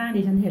มากๆ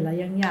ดิฉันเห็นแล้ว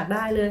ยังอยากไ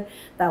ด้เลย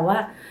แต่ว่า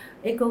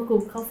Eco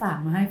Group เขาฝาก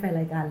มาให้แฟน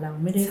รายการเรา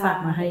ไม่ได้ฝาก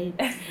มาให้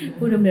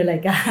ผู้ดำเนินรา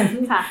ยการ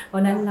เพรา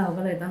ะนั้นเรา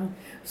ก็เลยต้อง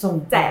ส่ง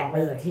แจกไป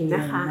ทีน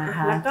ะคะ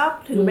แล้วก็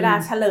ถึงเวลา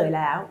เฉลยแ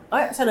ล้ว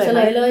เฉล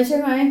ยเลยใช่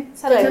ไหม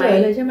เฉลย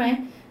เลยใช่ไหม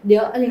เดี๋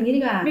ยวอย่างนี้ดี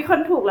กว่ามีคน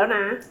ถูกแล้วน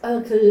ะ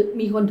คือ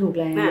มีคนถูก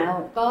แล้ว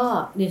ก็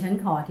ดิฉัน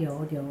ขอเดี๋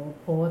ยว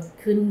โพสต์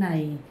ขึ้น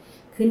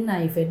ใน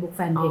Facebook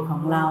Fanpage ขอ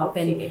งเราเ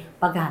ป็น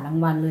ประกาศราง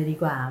วัลเลยดี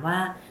กว่าว่า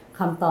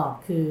คำตอบ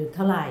คือเ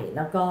ท่าไหร่แ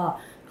ล้วก็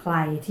ใคร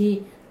ที่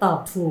ตอบ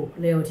ถูก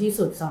เร็วที่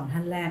สุด2ท่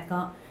านแรกก็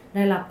ไ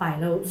ด้รับไป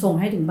เราส่ง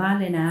ให้ถึงบ้าน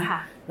เลยนะ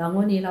แล้ว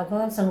วันนี้เราก็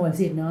สงวน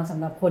สิทธิ์เนาะสำ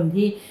หรับคน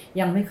ที่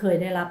ยังไม่เคย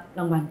ได้รับ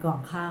รางวัลกล่อง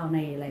ข้าวใน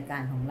รายกา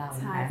รของเรา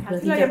เพื่อ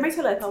ที่เรายังไม่เฉ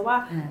ลยเพราะว่า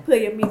เผื่อ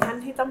ยังมีท่าน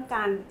ที่ต้องก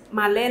าร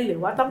มาเล่นหรือ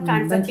ว่าต้องการ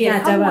จะเก็บ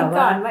ข้อมูล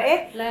ก่อนว่า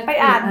ไป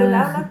อ่านดูแ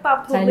ล้วตอบ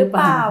ถูกหรือเป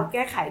ล่าแ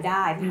ก้ไขไ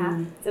ด้นะคะ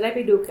จะได้ไป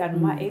ดูกัน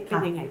ว่าเป็น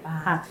ยังไงบ้าง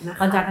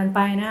ก่อนจากกันไป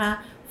นะคะ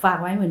ฝาก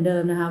ไว้เหมือนเดิ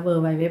มนะคะ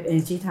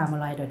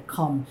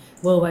www.energytimeonline.com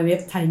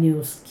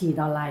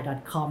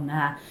www.thainews-online.com นะ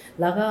คะ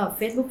แล้วก็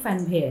Facebook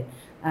Fanpage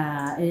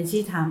Energy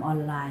Time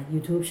Online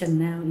YouTube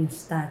Channel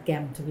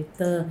Instagram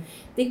Twitter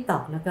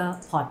TikTok แล้วก็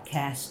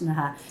Podcast นะ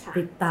คะ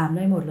ติดตามไ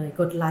ด้หมดเลย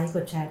กดไลค์ก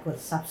ดแชร์กด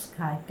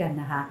Subscribe กัน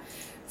นะคะ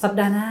สัป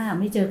ดาห์หน้า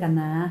ไม่เจอกัน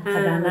นะสั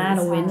ปดาห์หน้าเร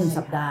าเว้น1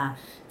สัปดาห์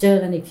เจอ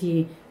กันอีกที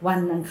วั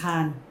นอังคา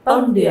รต้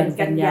นเดือน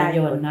กันยาย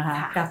นนะคะ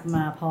กลับม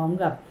าพร้อม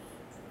กับ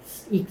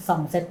อีก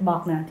2เซตบ็อ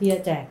กนะที่จะ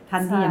แจกท่า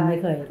นที่ยังไม่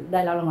เคยได้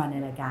รับรางวัลใน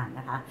รายการน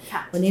ะคะ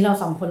วันนี้เรา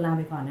2คนลาไ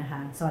ปก่อนนะคะ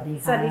สวัสดี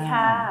ค่ะสวัสดี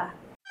ค่ะ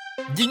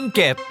ยิ่งเ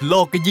ก็บโล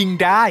กก็ยิ่ง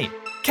ได้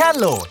แค่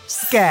โหลด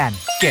สแกน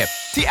เก็บ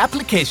ที่แอปพ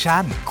ลิเคชั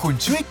นคุณ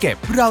ช่วยเก็บ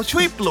เราช่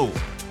วยปลูก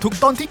ทุก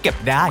ต้นที่เก็บ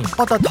ได้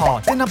ปตท.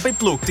จะนำไป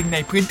ปลูกจริงใน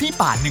พื้นที่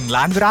ป่า1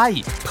ล้านไร่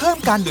เพิ่ม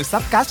การดูดซั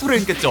บก๊าซเรื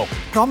อนกระจก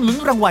พร้อมลุ้น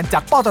รางวัลจา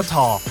กปตท.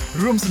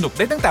ร่วมสนุกไ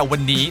ด้ตั้งแต่วั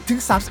นนี้ถึง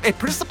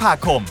31พฤษภา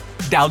คม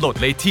ดาวน์โหลด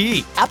เลยที่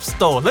App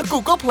Store และ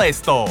Google Play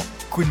Store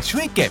คุณช่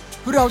วยเก็บ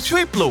เราช่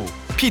วยปลูก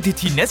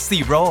PTT Net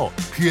Zero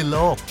เพื่อโล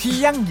กที่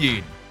ยั่งยื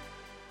น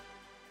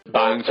บ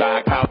างจาก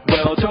ขับเ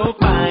ร็วทุก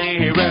ไป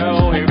ให้เร็ว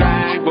ให้แร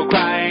งกว่าใคร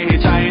ให้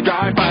ใจร้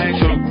ายไป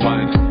ทุกวั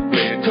นเป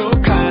ลี่ยนทุก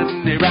คัน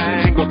ให้แร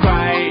งกว่าใคร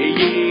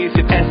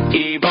20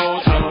 SE Volt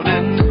เท่า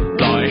นั้น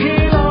ปล่อยให้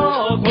โล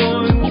กหมุ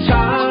น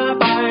ช้า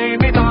ไป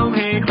ไม่ต้องใ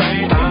ห้ใคร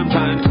ตาม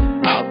ทัน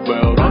อัพเว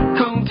ลรถ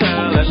ของเธอ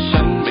และ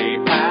ฉันไม่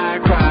แพ้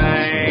ใคร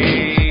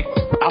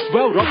อัพเว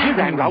ลรถให้แ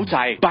รงเร้าใจ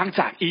บางจ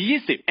าก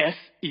E20 S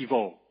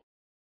Evo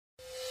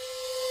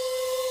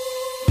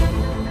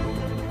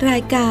รา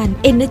ยการ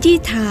Energy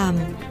Time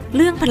เ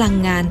รื่องพลัง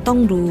งานต้อง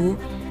รู้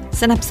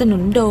สนับสนุ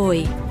นโดย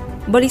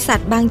บริษัท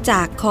บางจ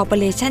ากคอร์ปอ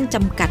เรชั่นจ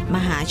ำกัดม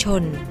หาช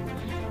น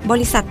บ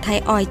ริษัทไทย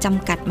ออยล์จ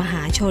ำกัดมห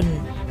าชน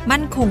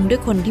มั่นคงด้ว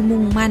ยคนที่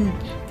มุ่งมั่น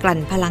กลั่น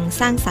พลัง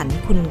สร้างสรรค์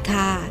คุณ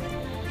ค่า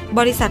บ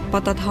ริษัทป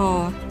ตท.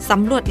ส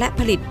ำรวจและ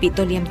ผลิตปิโต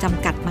รเลียมจ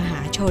ำกัดมหา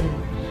ชน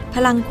พ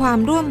ลังความ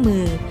ร่วมมื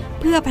อ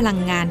เพื่อพลัง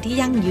งานที่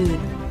ยั่งยืน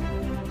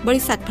บ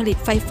ริษัทผลิต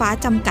ไฟฟ้า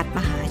จำกัดม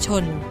หาช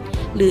น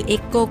หรือ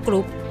Eco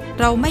Group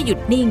เราไม่หยุด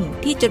นิ่ง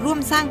ที่จะร่วม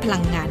สร้างพลั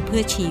งงานเพื่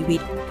อชีวิ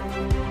ต